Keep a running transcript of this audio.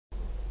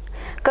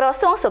ក្រ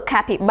សួងសុខា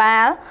ភិបា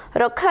ល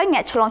រកឃើញអ្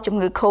នកឆ្លងជំ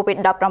ងឺ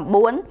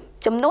Covid-19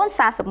 ចំនួន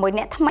41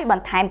អ្នកថ្មីប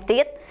ន្ថែមទៀ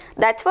ត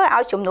ដែលធ្វើ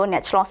ឲ្យចំនួនអ្ន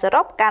កឆ្លងស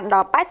រុបកើនដ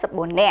ល់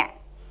84អ្នក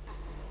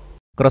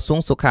ក្រសួង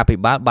សុខាភិ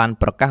បាលបាន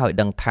ប្រកាសឲ្យ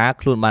ដឹងថា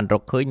ខ្លួនបានរ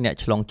កឃើញអ្នក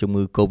ឆ្លងជំ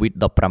ងឺ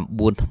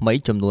Covid-19 ថ្មី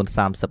ចំនួន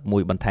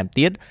31បន្ថែម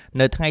ទៀត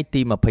នៅថ្ងៃ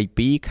ទី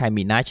22ខែ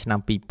មីនាឆ្នាំ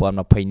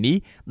2020នេះ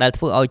ដែល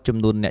ធ្វើឲ្យចំ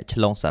នួនអ្នកឆ្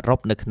លងសរុប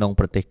នៅក្នុង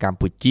ប្រទេសកម្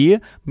ពុជា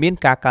មាន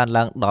ការកើន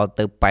ឡើងដល់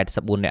ទៅ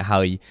84អ្នក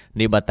ហើយ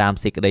នេះបើតាម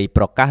សេចក្តី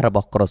ប្រកាសរប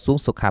ស់ក្រសួង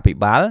សុខាភិ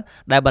បាល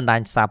ដែលបណ្ដា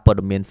ញសារព័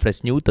ត៌មាន Fresh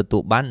News ទទួ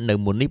លបាននៅ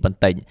មុននេះបន្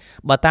តិច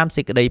បើតាម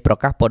សេចក្តីប្រ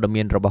កាសព័ត៌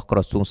មានរបស់ក្រ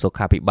សួងសុ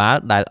ខាភិបាល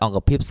ដែលអង្គ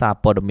ភាពសារ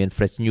ព័ត៌មាន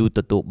Fresh News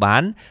ទទួលបា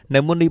ន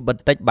នៅមុននេះប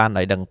ន្តិចបាន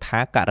ឲ្យដឹងថា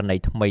ករណី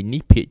ថ្មី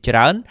នេះភាគច្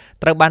រើន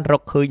ត្រូវបានរ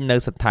កឃើញនៅ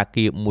សន្តា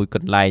គារមួយក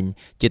ន្លែង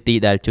ជាទី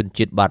ដែលជន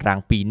ជាតិបារាំង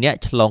2នាក់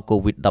ឆ្លង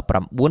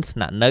Covid-19 ស្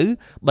នាក់នៅ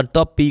បន្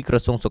ទាប់ពីក្រ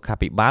សួងសុខា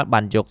ភិបាលបា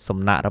នយកសំ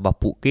ណាក់របស់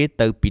ពួកគេ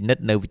ទៅពិនិត្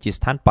យនៅវិទ្យា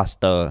ស្ថាន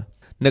Pasteur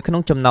នៅក្នុ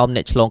ងចំណោមអ្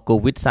នកឆ្លង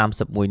COVID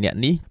 31នាក់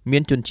នេះមា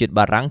នជនជាតិ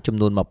បារាំងចំ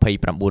នួន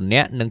29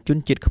នាក់និងជន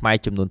ជាតិខ្មែរ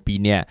ចំនួន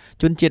2នាក់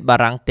ជនជាតិបា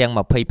រាំងទាំង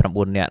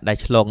29នាក់ដែល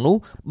ឆ្លងនោះ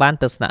បាន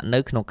ទៅស្នាក់នៅ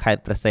ក្នុងខេត្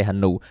តព្រះសីហ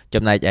នុ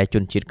ចំណែកឯជ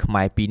នជាតិខ្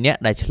មែរ2នាក់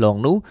ដែលឆ្លង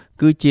នោះ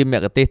គឺជាម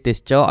គ្គុទ្ទេសក៍ទេស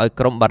ចរឲ្យ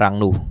ក្រុមបារាំង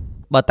នោះ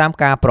បើតាម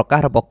ការប្រកាស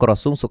របស់ក្រ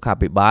សួងសុខា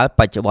ភិបាល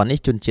បច្ចុប្បន្ននេះ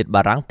ជនជាតិ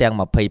បារាំងទាំង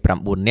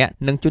29នាក់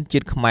និងជនជា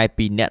តិខ្មែរ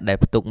2នាក់ដែល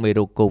ផ្ទុកមេ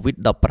រោគ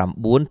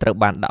COVID-19 ត្រូវ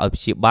បានដាក់ឲ្យ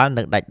ព្យាបាល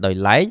នៅដាច់ដោយ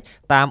ឡែក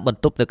តាមបន្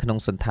ទប់នៅក្នុង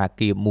សន្តា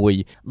គារមួយ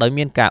ដោយ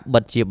មានការ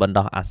បិទជាបណ្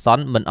ដោះអាស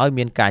ន្នមិនឲ្យ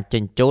មានការចេ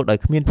ញចូលដោយ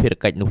គ្មានភារ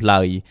កិច្ចនោះ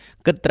ឡើយ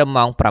គិតត្រឹម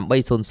ម៉ោង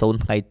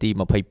 8:00 ថ្ងៃទី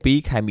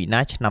22ខែមី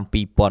នាឆ្នាំ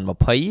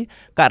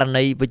2020ករ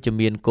ណីវិជ្ជ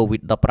មាន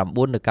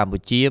COVID-19 នៅកម្ពុ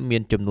ជាមា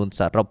នចំនួនស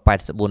រុប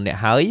84នាក់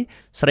ហើយ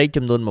ស្រី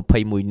ចំនួន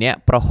21នាក់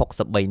ប្រុស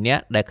63នា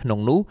ក់ដែលក្នុង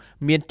នោះ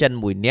មានចិន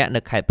1នាក់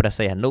នៅខេត្តព្រះ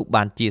សីហនុ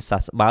បានជាសះ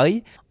ស្បើយ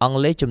អង់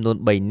គ្លេសចំនួន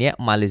3នាក់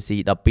ម៉ាឡេស៊ី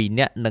12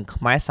នាក់និង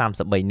ខ្មែរ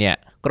33នាក់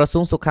ក្រសួ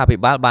ងសុខាភិ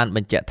បាលបានប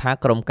ញ្ជាក់ថា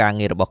ក្រុមការ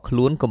ងាររបស់ខ្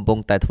លួនកំពុង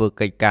តែធ្វើ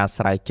កិច្ចការ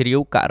ស្រាវជ្រាវ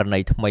ករណី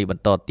ថ្មីប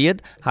ន្តទៀត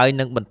ហើយ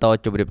នឹងបន្ត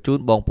ជម្រាបជូន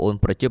បងប្អូន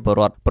ប្រជាពល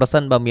រដ្ឋប្រសិ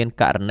នបើមាន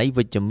ករណី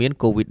វិជ្ជមាន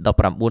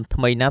COVID-19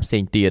 ថ្មីណាផ្សេ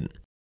ងទៀត